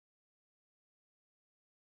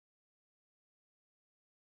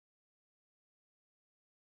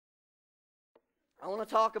I want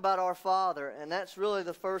to talk about our Father, and that's really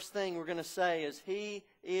the first thing we're going to say is He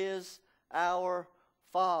is our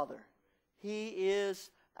Father. He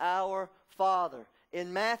is our Father.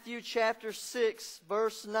 In Matthew chapter 6,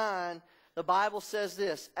 verse 9, the Bible says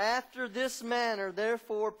this, "After this manner,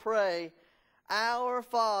 therefore pray, Our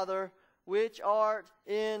Father, which art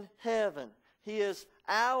in heaven." He is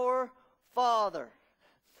our Father.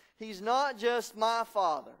 He's not just my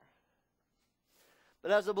Father.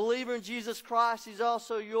 But as a believer in Jesus Christ, He's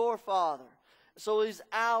also your Father. So He's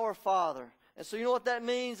our Father. And so you know what that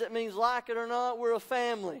means? That means, like it or not, we're a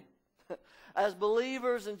family. As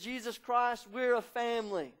believers in Jesus Christ, we're a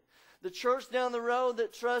family. The church down the road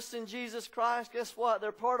that trusts in Jesus Christ, guess what?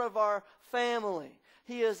 They're part of our family.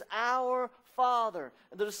 He is our Father.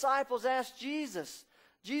 And the disciples asked Jesus.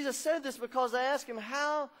 Jesus said this because they asked Him,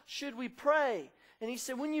 how should we pray? And He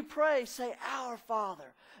said, when you pray, say, Our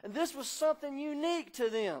Father. And this was something unique to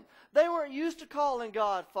them. They weren't used to calling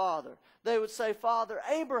God Father. They would say, Father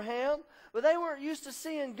Abraham, but they weren't used to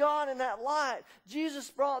seeing God in that light.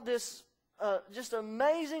 Jesus brought this just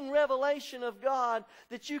amazing revelation of God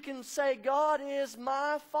that you can say, God is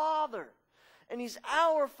my Father, and He's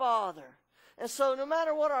our Father. And so no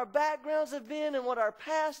matter what our backgrounds have been and what our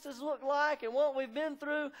past has looked like and what we've been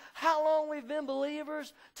through, how long we've been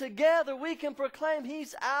believers, together we can proclaim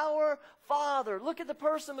He's our Father. Look at the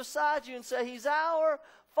person beside you and say, He's our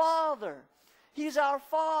Father. He's our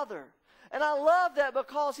Father. And I love that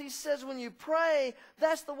because He says when you pray,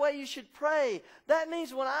 that's the way you should pray. That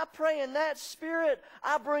means when I pray in that spirit,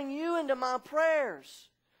 I bring you into my prayers.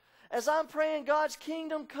 As I'm praying God's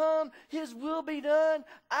kingdom come, His will be done,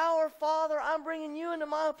 our Father, I'm bringing you into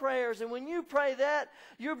my prayers. And when you pray that,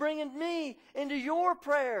 you're bringing me into your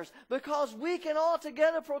prayers, because we can all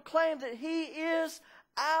together proclaim that He is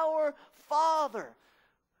our Father.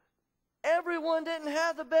 Everyone didn't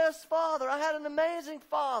have the best father. I had an amazing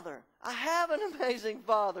father. I have an amazing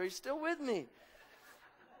father. He's still with me.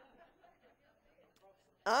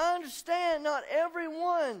 I understand not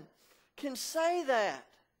everyone can say that.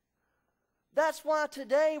 That's why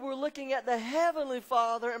today we're looking at the Heavenly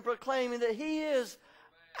Father and proclaiming that He is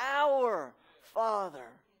our Father.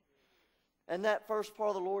 And that first part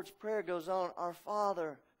of the Lord's Prayer goes on, Our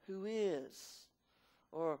Father who is,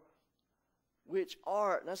 or which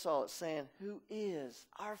art, and that's all it's saying, who is.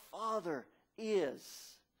 Our Father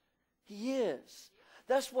is. He is.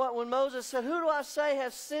 That's what when Moses said, who do I say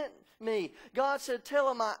has sent me? God said,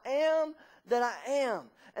 tell him I am that I am.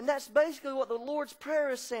 And that's basically what the Lord's Prayer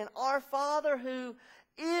is saying. Our Father who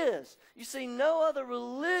is. You see, no other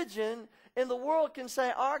religion in the world can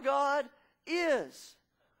say our God is.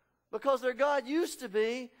 Because their God used to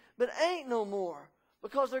be, but ain't no more.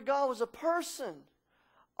 Because their God was a person.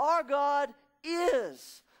 Our God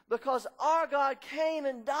is. Because our God came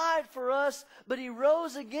and died for us, but He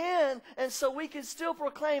rose again, and so we can still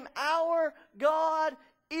proclaim our God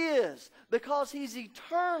is, because He's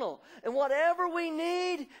eternal. And whatever we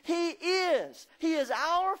need, He is. He is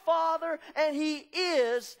our Father, and He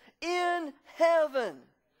is in heaven.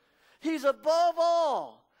 He's above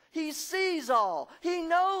all. He sees all. He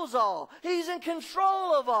knows all. He's in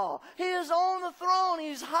control of all. He is on the throne.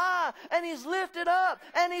 He's high and He's lifted up.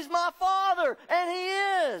 And He's my Father. And He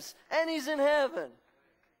is. And He's in heaven.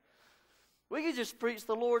 We could just preach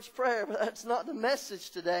the Lord's Prayer, but that's not the message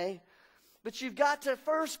today. But you've got to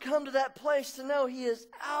first come to that place to know He is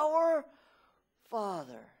our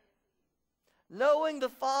Father. Knowing the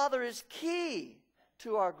Father is key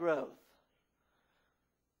to our growth.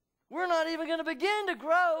 We're not even going to begin to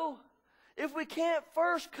grow if we can't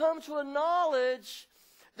first come to a knowledge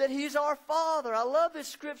that He's our Father. I love this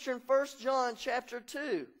scripture in 1 John chapter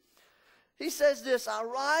 2. He says this, I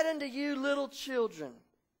write unto you little children.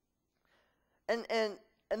 And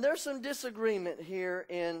there's some disagreement here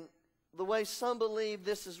in the way some believe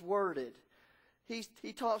this is worded.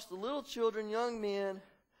 He talks to little children, young men,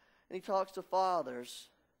 and He talks to fathers.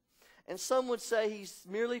 And some would say He's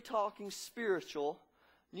merely talking spiritual.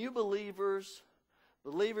 New believers,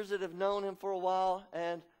 believers that have known Him for a while,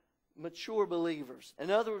 and mature believers. In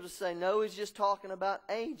other words, to say, no, He's just talking about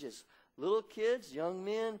ages. Little kids, young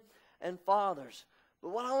men, and fathers.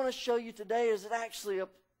 But what I want to show you today is it actually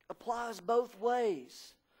applies both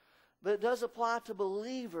ways. But it does apply to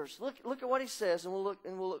believers. Look at what he says, and we'll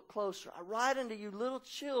look closer. I write unto you little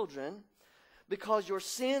children, because your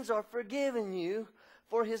sins are forgiven you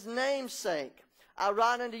for His name's sake. I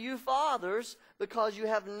write unto you fathers, because you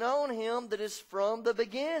have known Him that is from the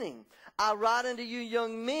beginning. I write unto you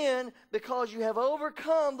young men, because you have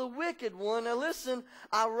overcome the wicked one. Now listen,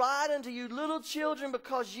 I write unto you little children,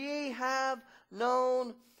 because ye have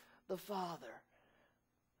known the Father.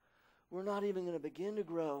 we're not even going to begin to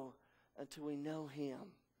grow until we know Him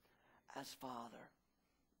as Father.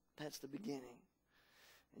 That's the beginning.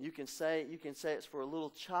 And you can say it's for a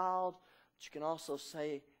little child, but you can also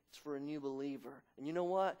say it's for a new believer. And you know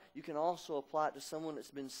what? You can also apply it to someone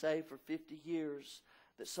that's been saved for 50 years,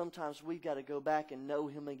 that sometimes we've got to go back and know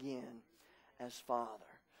Him again as Father.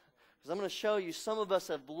 Because I'm going to show you, some of us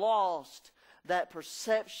have lost that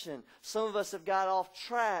perception. Some of us have got off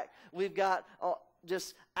track. We've got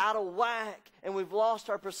just out of whack, and we've lost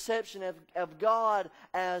our perception of God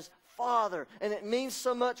as Father. And it means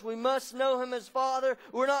so much. We must know Him as Father.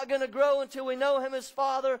 We're not going to grow until we know Him as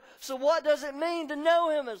Father. So what does it mean to know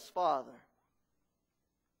Him as Father?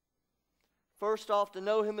 First off, to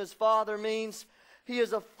know Him as Father means He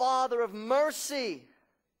is a Father of mercy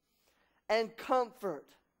and comfort.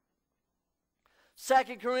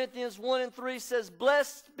 2 Corinthians 1:3 says,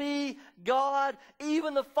 "Blessed be God,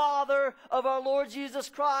 even the Father of our Lord Jesus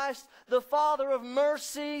Christ, the Father of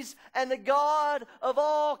mercies and the God of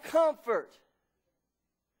all comfort."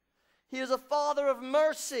 He is a Father of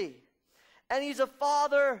mercy, and He's a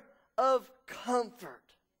Father of comfort.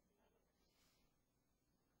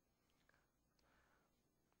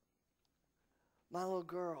 My little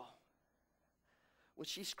girl, when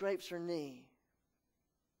she scrapes her knee,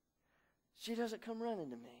 she doesn't come running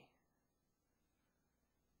to me.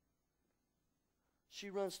 She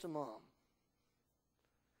runs to Mom.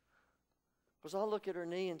 Because I'll look at her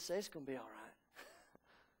knee and say, it's going to be all right.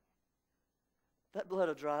 That blood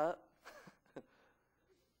will dry up. But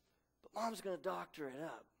Mom's going to doctor it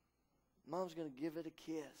up. Mom's going to give it a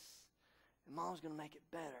kiss. And Mom's going to make it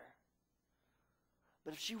better.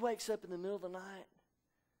 But if she wakes up in the middle of the night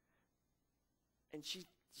and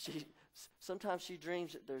sometimes she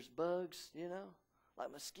dreams that there's bugs,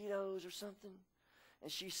 like mosquitoes or something,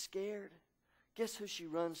 and she's scared, guess who she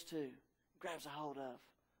runs to, grabs a hold of?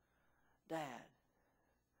 Dad.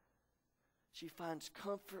 She finds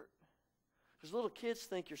comfort. Because little kids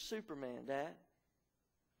think you're Superman, Dad.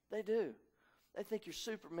 They do. They think you're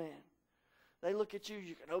Superman. They look at you,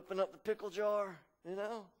 you can open up the pickle jar,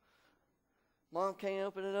 Mom can't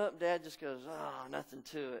open it up, Dad just goes, nothing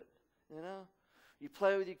to it, You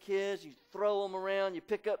play with your kids, you throw them around, you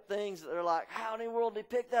pick up things that they're like, how in the world did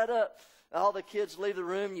he pick that up? All the kids leave the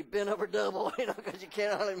room, you bend over double, because you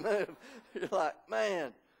can't hardly move. You're like,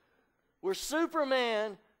 man, we're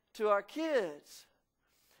Superman to our kids.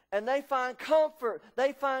 And they find comfort,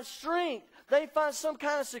 they find strength, they find some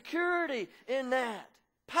kind of security in that.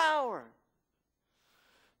 Power.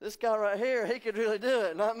 This guy right here, he could really do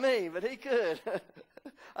it. Not me, but he could.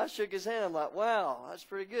 I shook his hand. I'm like, wow, that's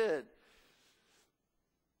pretty good.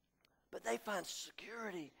 But they find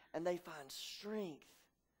security and they find strength.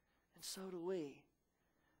 And so do we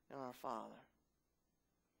in our Father.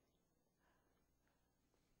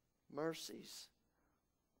 Mercies.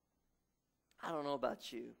 I don't know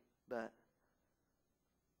about you,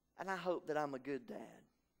 and I hope that I'm a good dad.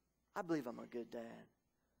 I believe I'm a good dad.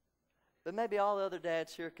 But maybe all the other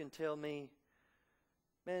dads here can tell me,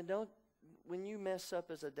 man, when you mess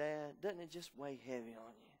up as a dad, doesn't it just weigh heavy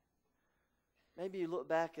on you? Maybe you look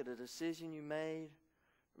back at a decision you made.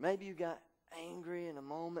 Maybe you got angry in a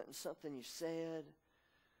moment and something you said.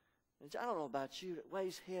 I don't know about you, it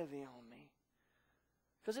weighs heavy on me.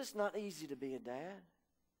 Because it's not easy to be a dad.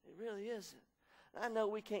 It really isn't. I know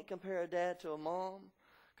we can't compare a dad to a mom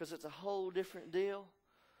because it's a whole different deal.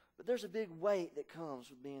 But there's a big weight that comes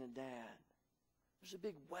with being a dad. There's a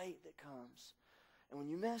big weight that comes. And when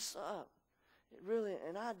you mess up, it really,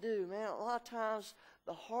 and I do, man, a lot of times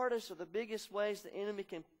the hardest or the biggest ways the enemy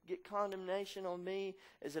can get condemnation on me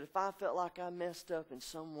is that if I felt like I messed up in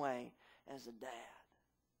some way as a dad.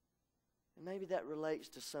 And maybe that relates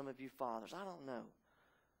to some of you fathers. I don't know.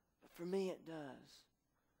 But for me it does.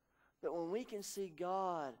 But when we can see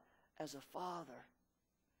God as a father,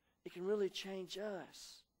 it can really change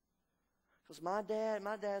us. Because my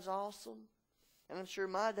dad's awesome. And I'm sure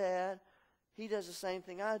my dad, he does the same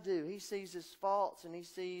thing I do. He sees his faults and he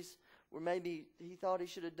sees where maybe he thought he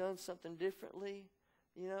should have done something differently,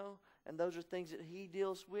 and those are things that he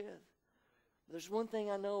deals with. But there's one thing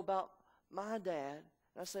I know about my dad,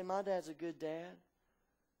 and I say my dad's a good dad.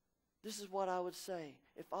 This is what I would say.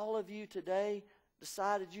 If all of you today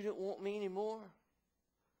decided you didn't want me anymore,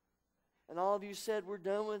 and all of you said we're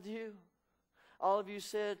done with you, all of you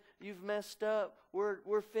said you've messed up,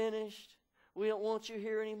 we're finished, we don't want you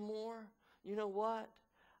here anymore, you know what?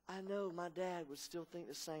 I know my dad would still think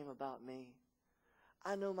the same about me.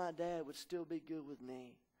 I know my dad would still be good with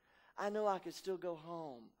me. I know I could still go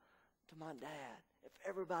home to my dad. If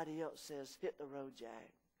everybody else says, hit the road, Jack,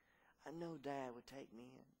 I know Dad would take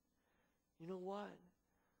me in. You know what?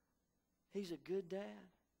 He's a good dad.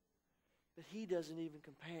 But He doesn't even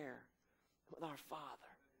compare with our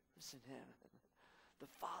Father that's in heaven. The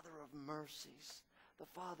Father of mercies. The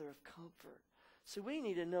Father of comfort. So we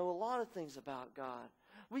need to know a lot of things about God.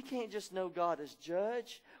 We can't just know God as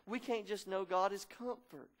judge. We can't just know God as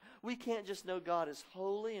comfort. We can't just know God as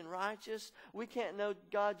holy and righteous. We can't know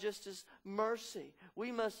God just as mercy.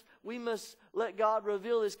 We must let God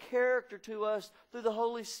reveal His character to us through the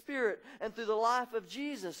Holy Spirit and through the life of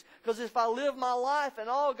Jesus. Because if I live my life and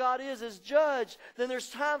all God is judge, then there's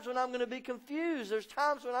times when I'm going to be confused. There's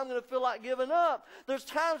times when I'm going to feel like giving up. There's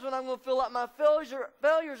times when I'm going to feel like my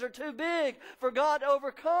failures are too big for God to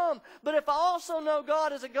overcome. But if I also know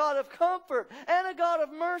God as a God of comfort and a God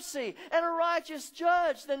of mercy and a righteous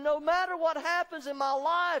judge, then no matter what happens in my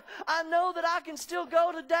life, I know that I can still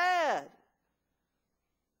go to Dad.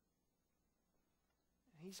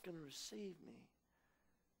 He's going to receive me.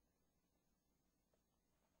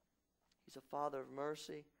 He's a Father of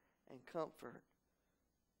mercy and comfort.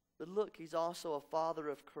 But look, He's also a Father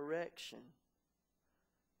of correction.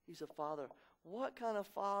 He's a Father. What kind of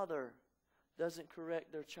father doesn't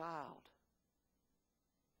correct their child?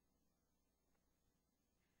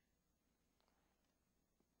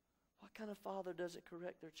 What kind of father doesn't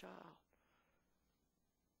correct their child?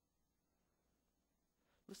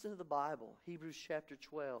 Listen to the Bible, Hebrews chapter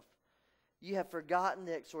 12. You have forgotten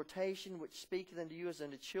the exhortation which speaketh unto you as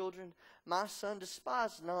unto children. My son,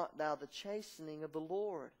 despise not thou the chastening of the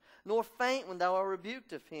Lord, nor faint when thou art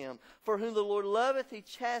rebuked of Him. For whom the Lord loveth, He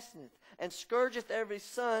chasteneth, and scourgeth every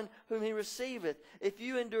son whom He receiveth. If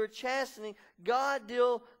you endure chastening, God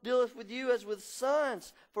dealeth with you as with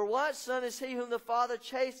sons. For what son is he whom the Father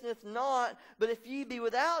chasteneth not? But if ye be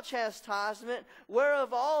without chastisement,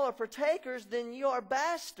 whereof all are partakers, then ye are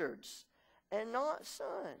bastards, and not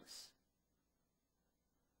sons.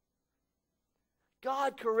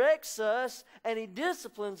 God corrects us and He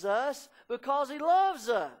disciplines us because He loves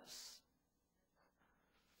us.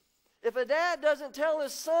 If a dad doesn't tell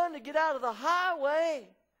his son to get out of the highway,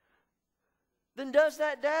 then does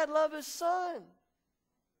that dad love his son?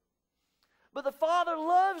 But the Father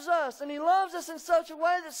loves us, and He loves us in such a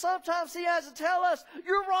way that sometimes He has to tell us,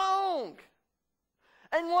 you're wrong.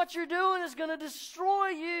 And what you're doing is going to destroy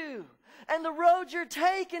you. And the road you're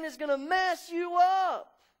taking is going to mess you up.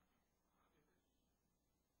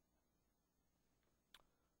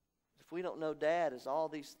 If we don't know Dad as all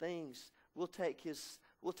these things, we'll take his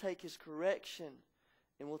correction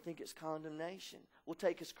and we'll think it's condemnation. We'll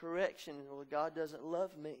take His correction and, well, God doesn't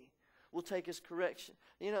love me. We'll take His correction.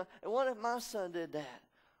 You know, and what if my son did that?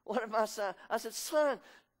 What if my son, I said, son,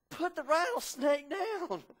 put the rattlesnake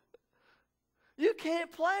down. You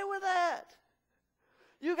can't play with that.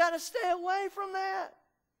 You got to stay away from that.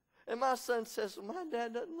 And my son says, well, my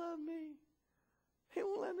dad doesn't love me. He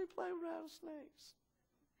won't let me play with rattlesnakes.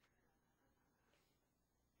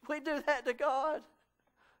 We do that to God.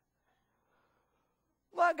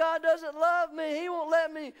 My God doesn't love me. He won't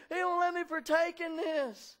let me partake in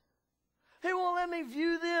this. He won't let me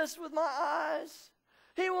view this with my eyes.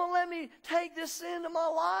 He won't let me take this into my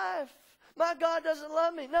life. My God doesn't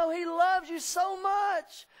love me. No, He loves you so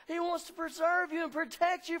much. He wants to preserve you and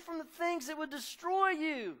protect you from the things that would destroy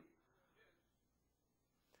you.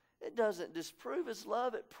 It doesn't disprove His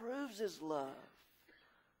love. It proves His love.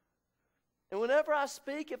 And whenever I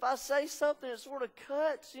speak, if I say something that sort of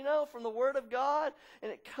cuts, from the Word of God,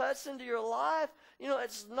 and it cuts into your life,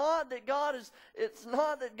 it's not that God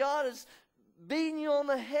is beating you on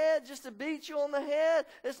the head just to beat you on the head.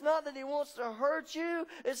 It's not that He wants to hurt you.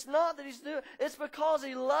 It's not that it's because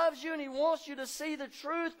He loves you and He wants you to see the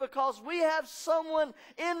truth, because we have someone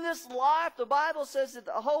in this life. The Bible says that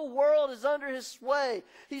the whole world is under His sway.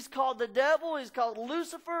 He's called the devil. He's called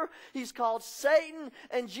Lucifer. He's called Satan.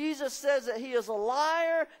 And Jesus says that he is a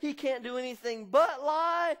liar. He can't do anything but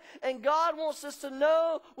lie. And God wants us to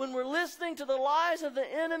know when we're listening to the lies of the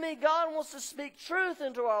enemy, God wants to speak truth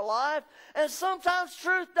into our life. And sometimes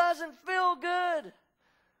truth doesn't feel good.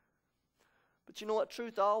 But you know what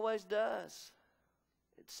truth always does?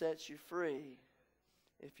 It sets you free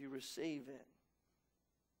if you receive it.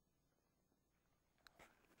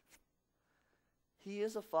 He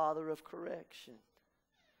is a Father of correction.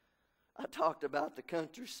 I talked about the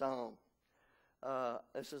country song.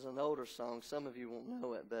 This is an older song. Some of you won't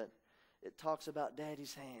know it, but it talks about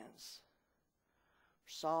Daddy's hands.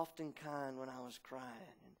 Soft and kind when I was crying.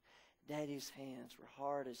 Daddy's hands were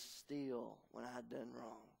hard as steel when I'd done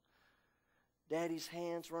wrong. Daddy's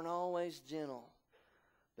hands weren't always gentle,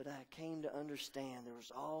 but I came to understand there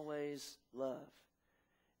was always love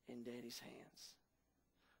in Daddy's hands.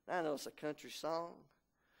 Now, I know it's a country song.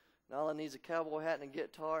 And all I need is a cowboy hat and a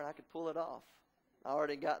guitar, and I could pull it off. I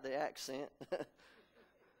already got the accent.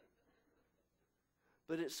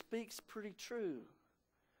 But it speaks pretty true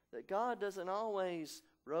that God doesn't always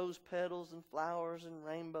rose petals and flowers and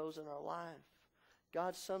rainbows in our life.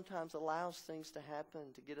 God sometimes allows things to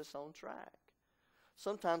happen to get us on track.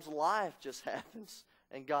 Sometimes life just happens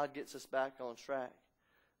and God gets us back on track.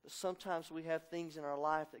 But sometimes we have things in our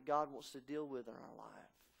life that God wants to deal with in our life.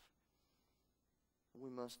 We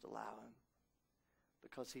must allow Him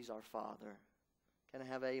because He's our Father. Can I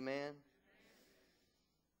have amen?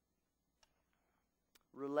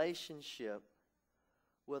 Relationship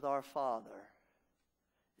with our Father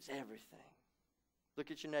is everything.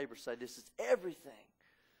 Look at your neighbor, say, this is everything.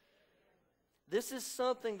 This is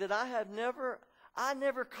something that I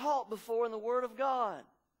never caught before in the Word of God.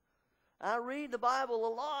 I read the Bible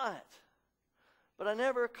a lot, but I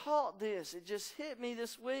never caught this. It just hit me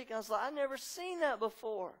this week. I was like, I've never seen that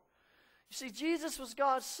before. You see, Jesus was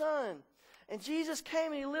God's Son. And Jesus came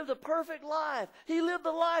and He lived a perfect life. He lived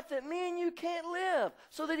the life that me and you can't live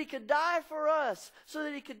so that He could die for us.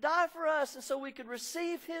 And so we could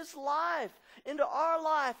receive His life into our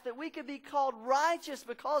life, that we could be called righteous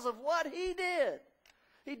because of what He did.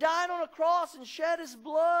 He died on a cross and shed His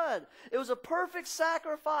blood. It was a perfect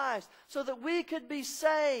sacrifice so that we could be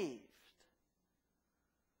saved.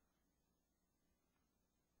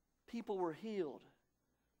 People were healed.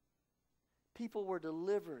 People were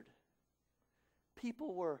delivered.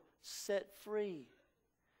 People were set free.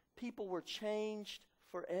 People were changed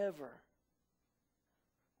forever.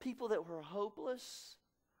 People that were hopeless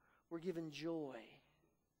were given joy.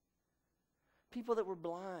 People that were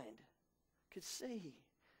blind could see.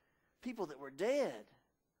 People that were dead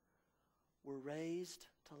were raised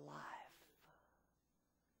to life.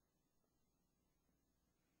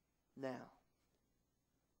 Now,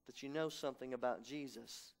 that you know something about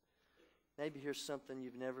Jesus, maybe here's something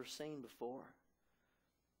you've never seen before.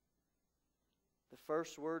 The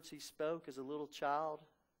first words He spoke as a little child,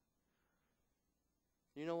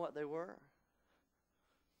 you know what they were?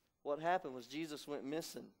 What happened was Jesus went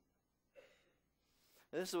missing.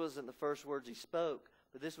 This wasn't the first words He spoke,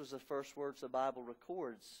 but this was the first words the Bible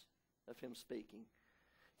records of Him speaking.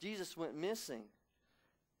 Jesus went missing,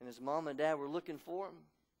 and His mom and dad were looking for Him,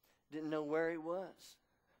 didn't know where He was.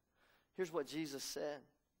 Here's what Jesus said,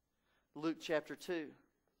 Luke chapter 2.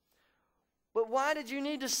 But why did you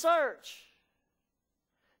need to search?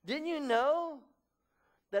 Didn't you know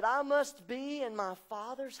that I must be in my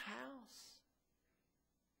Father's house?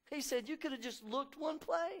 He said, you could have just looked one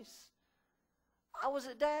place. I was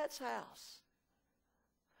at Dad's house.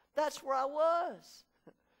 That's where I was.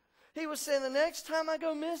 He was saying, the next time I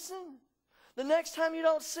go missing, the next time you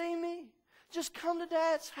don't see me, just come to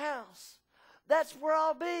Dad's house. That's where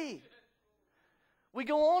I'll be. We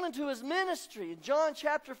go on into His ministry in John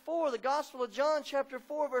chapter 4, the Gospel of John chapter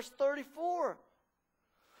 4, verse 34.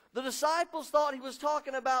 The disciples thought He was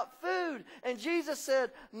talking about food, and Jesus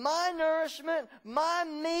said, my nourishment, my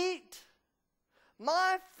meat,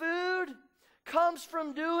 my food comes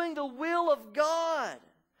from doing the will of God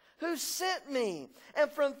who sent me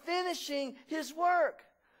and from finishing His work.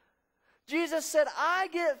 Jesus said, I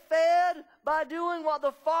get fed by doing what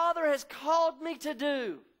the Father has called me to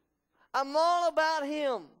do. I'm all about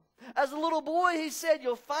Him. As a little boy, He said,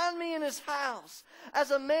 you'll find me in His house.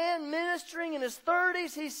 As a man ministering in his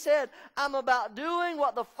 30s, He said, I'm about doing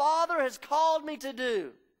what the Father has called me to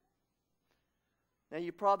do. Now,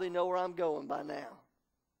 you probably know where I'm going by now.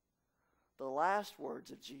 The last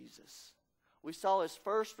words of Jesus. We saw His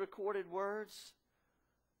first recorded words.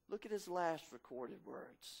 Look at His last recorded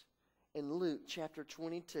words. In Luke chapter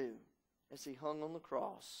 22, as He hung on the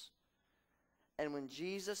cross. And when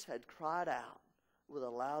Jesus had cried out with a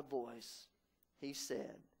loud voice, He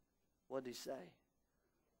said, what did He say?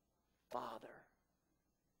 Father.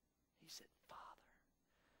 He said,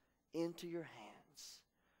 Father, into your hands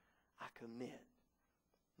I commit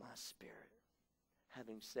my spirit.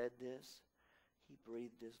 Having said this, He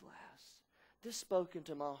breathed His last. This spoke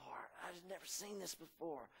into my heart. I've never seen this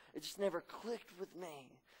before. It just never clicked with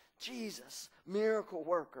me. Jesus, miracle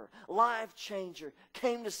worker, life changer,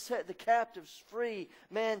 came to set the captives free.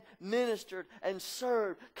 Man ministered and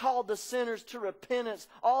served, called the sinners to repentance.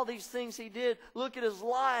 All these things He did. Look at His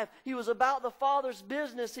life. He was about the Father's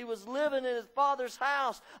business. He was living in His Father's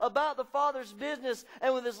house, about the Father's business.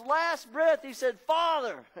 And with His last breath, He said,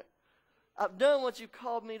 Father, I've done what you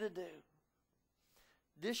called me to do.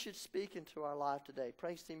 This should speak into our life today.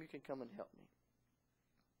 Praise team, you can come and help me.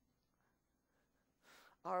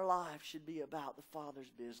 Our life should be about the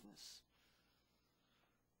Father's business.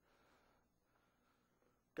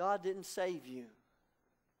 God didn't save you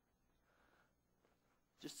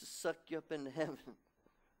just to suck you up into heaven.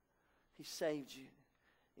 He saved you,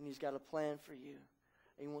 and He's got a plan for you,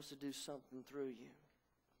 and He wants to do something through you.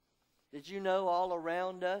 Did you know all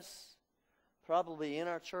around us, probably in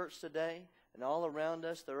our church today, and all around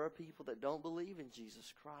us, there are people that don't believe in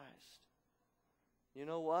Jesus Christ? You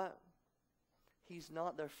know what? He's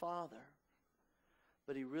not their Father,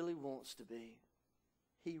 but He really wants to be.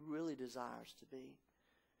 He really desires to be.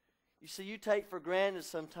 You see, you take for granted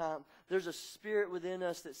sometimes, there's a spirit within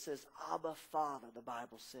us that says, Abba, Father, the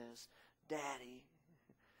Bible says, Daddy.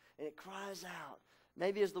 And it cries out.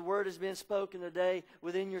 Maybe as the word has been spoken today,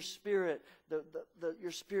 within your spirit,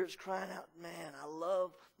 your spirit's crying out, man, I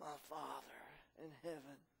love my Father in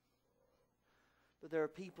heaven. But there are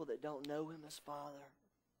people that don't know Him as Father.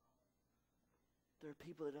 There are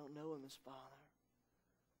people that don't know Him as Father.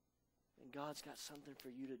 And God's got something for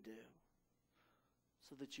you to do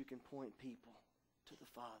so that you can point people to the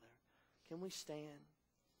Father. Can we stand?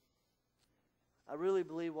 I really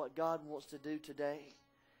believe what God wants to do today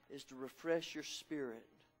is to refresh your spirit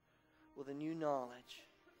with a new knowledge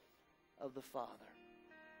of the Father.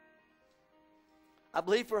 I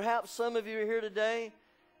believe perhaps some of you are here today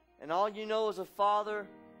and all you know is a father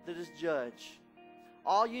that is judge.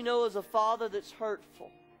 All you know is a father that's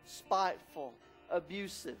hurtful, spiteful,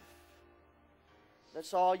 abusive.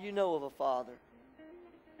 That's all you know of a father.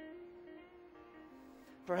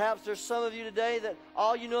 Perhaps there's some of you today that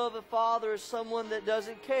all you know of a father is someone that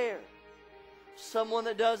doesn't care, someone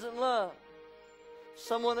that doesn't love,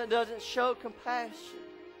 someone that doesn't show compassion.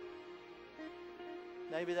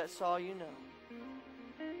 Maybe that's all you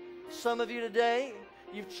know. Some of you today,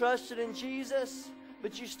 you've trusted in Jesus,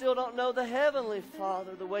 but you still don't know the Heavenly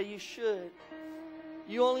Father the way you should.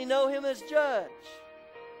 You only know Him as judge.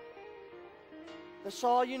 That's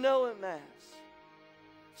all you know Him as.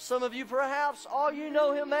 Some of you, perhaps, all you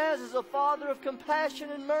know Him as is a Father of compassion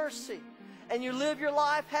and mercy. And you live your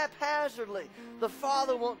life haphazardly. The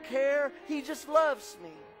Father won't care. He just loves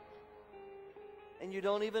me. And you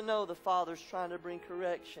don't even know the Father's trying to bring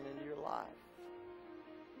correction into your life.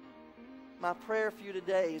 My prayer for you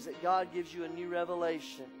today is that God gives you a new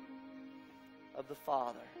revelation of the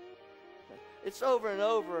Father. It's over and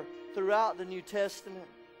over throughout the New Testament.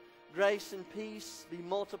 Grace and peace be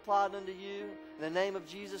multiplied unto you in the name of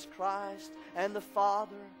Jesus Christ and the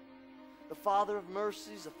Father of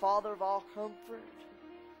mercies, the Father of all comfort.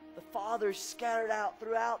 The Father is scattered out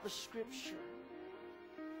throughout the Scripture.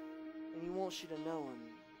 And He wants you to know Him.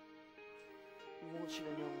 He wants you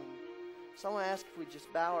to know Him. So I want to ask if we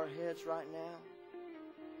just bow our heads right now.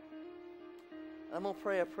 I'm going to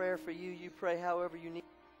pray a prayer for you. You pray however you need.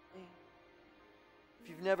 If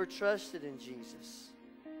you've never trusted in Jesus,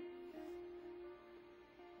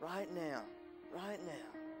 right now,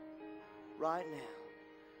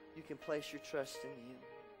 you can place your trust in Him.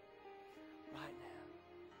 Right now.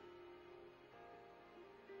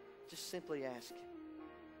 Just simply ask Him,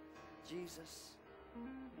 Jesus,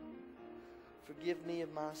 forgive me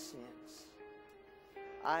of my sins.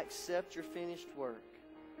 I accept your finished work.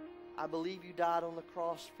 I believe you died on the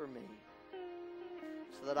cross for me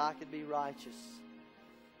so that I could be righteous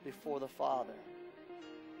before the Father.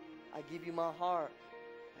 I give you my heart.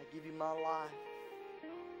 I give you my life.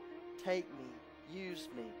 Take me, use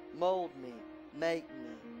me, mold me, make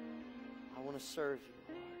me. I want to serve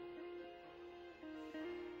you, Lord.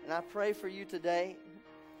 And I pray for you today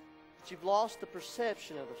that you've lost the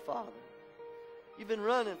perception of the Father. You've been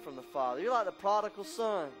running from the Father. You're like the prodigal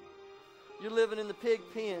son. You're living in the pig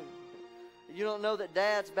pen. You don't know that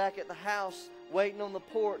Dad's back at the house waiting on the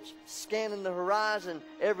porch, scanning the horizon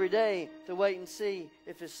every day to wait and see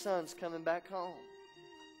if his son's coming back home.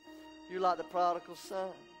 You're like the prodigal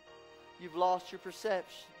son. You've lost your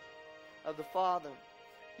perception of the Father.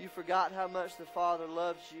 You forgot how much the Father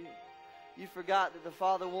loves you. You forgot that the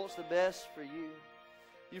Father wants the best for you.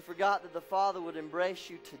 You forgot that the Father would embrace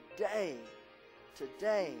you today.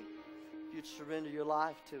 Today, if you'd surrender your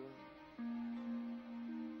life to Him.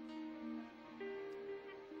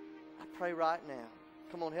 I pray right now.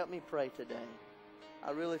 Come on, help me pray today.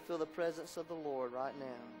 I really feel the presence of the Lord right now.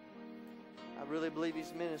 I really believe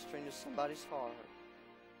He's ministering to somebody's heart.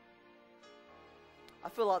 I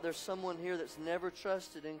feel like there's someone here that's never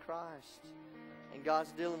trusted in Christ. And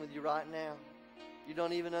God's dealing with you right now. You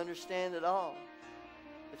don't even understand it all.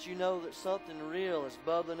 But you know that something real is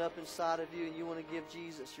bubbling up inside of you and you want to give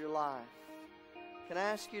Jesus your life. Can I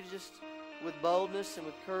ask you to just, with boldness and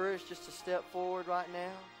with courage, just to step forward right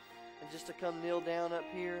now and just to come kneel down up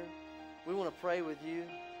here? We want to pray with you.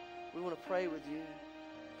 We want to pray with you.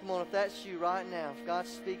 Come on, if that's you right now, if God's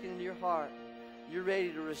speaking into your heart, you're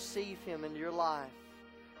ready to receive Him into your life.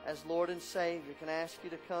 as Lord and Savior, can I ask you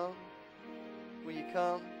to come? Will you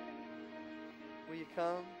come? Will you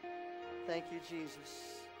come? Thank you,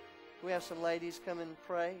 Jesus. Can we have some ladies come and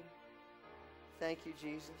pray? Thank you,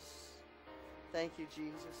 Jesus. Thank you,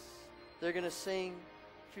 Jesus. They're going to sing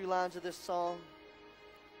a few lines of this song.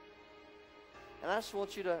 And I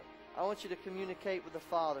want you to communicate with the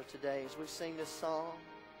Father today as we sing this song.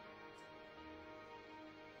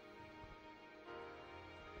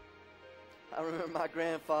 I remember my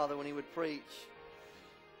grandfather when he would preach.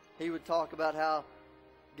 He would talk about how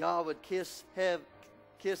God would kiss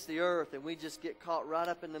the earth and we just get caught right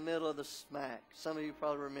up in the middle of the smack. Some of you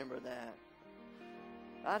probably remember that.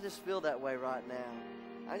 I just feel that way right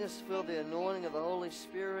now. I just feel the anointing of the Holy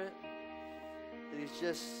Spirit. That He's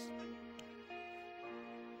just,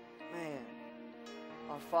 man,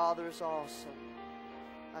 our Father is awesome.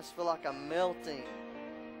 I just feel like I'm melting.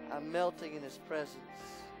 I'm melting in His presence.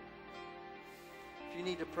 If you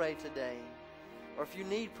need to pray today, or if you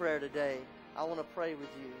need prayer today, I want to pray with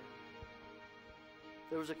you.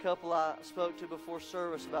 There was a couple I spoke to before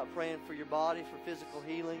service about praying for your body, for physical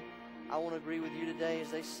healing. I want to agree with you today as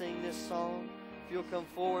they sing this song. If you'll come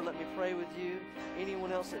forward, let me pray with you.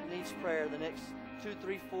 Anyone else that needs prayer the next 2,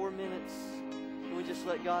 3, 4 minutes, can we just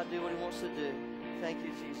let God do what He wants to do? Thank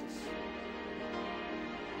you, Jesus.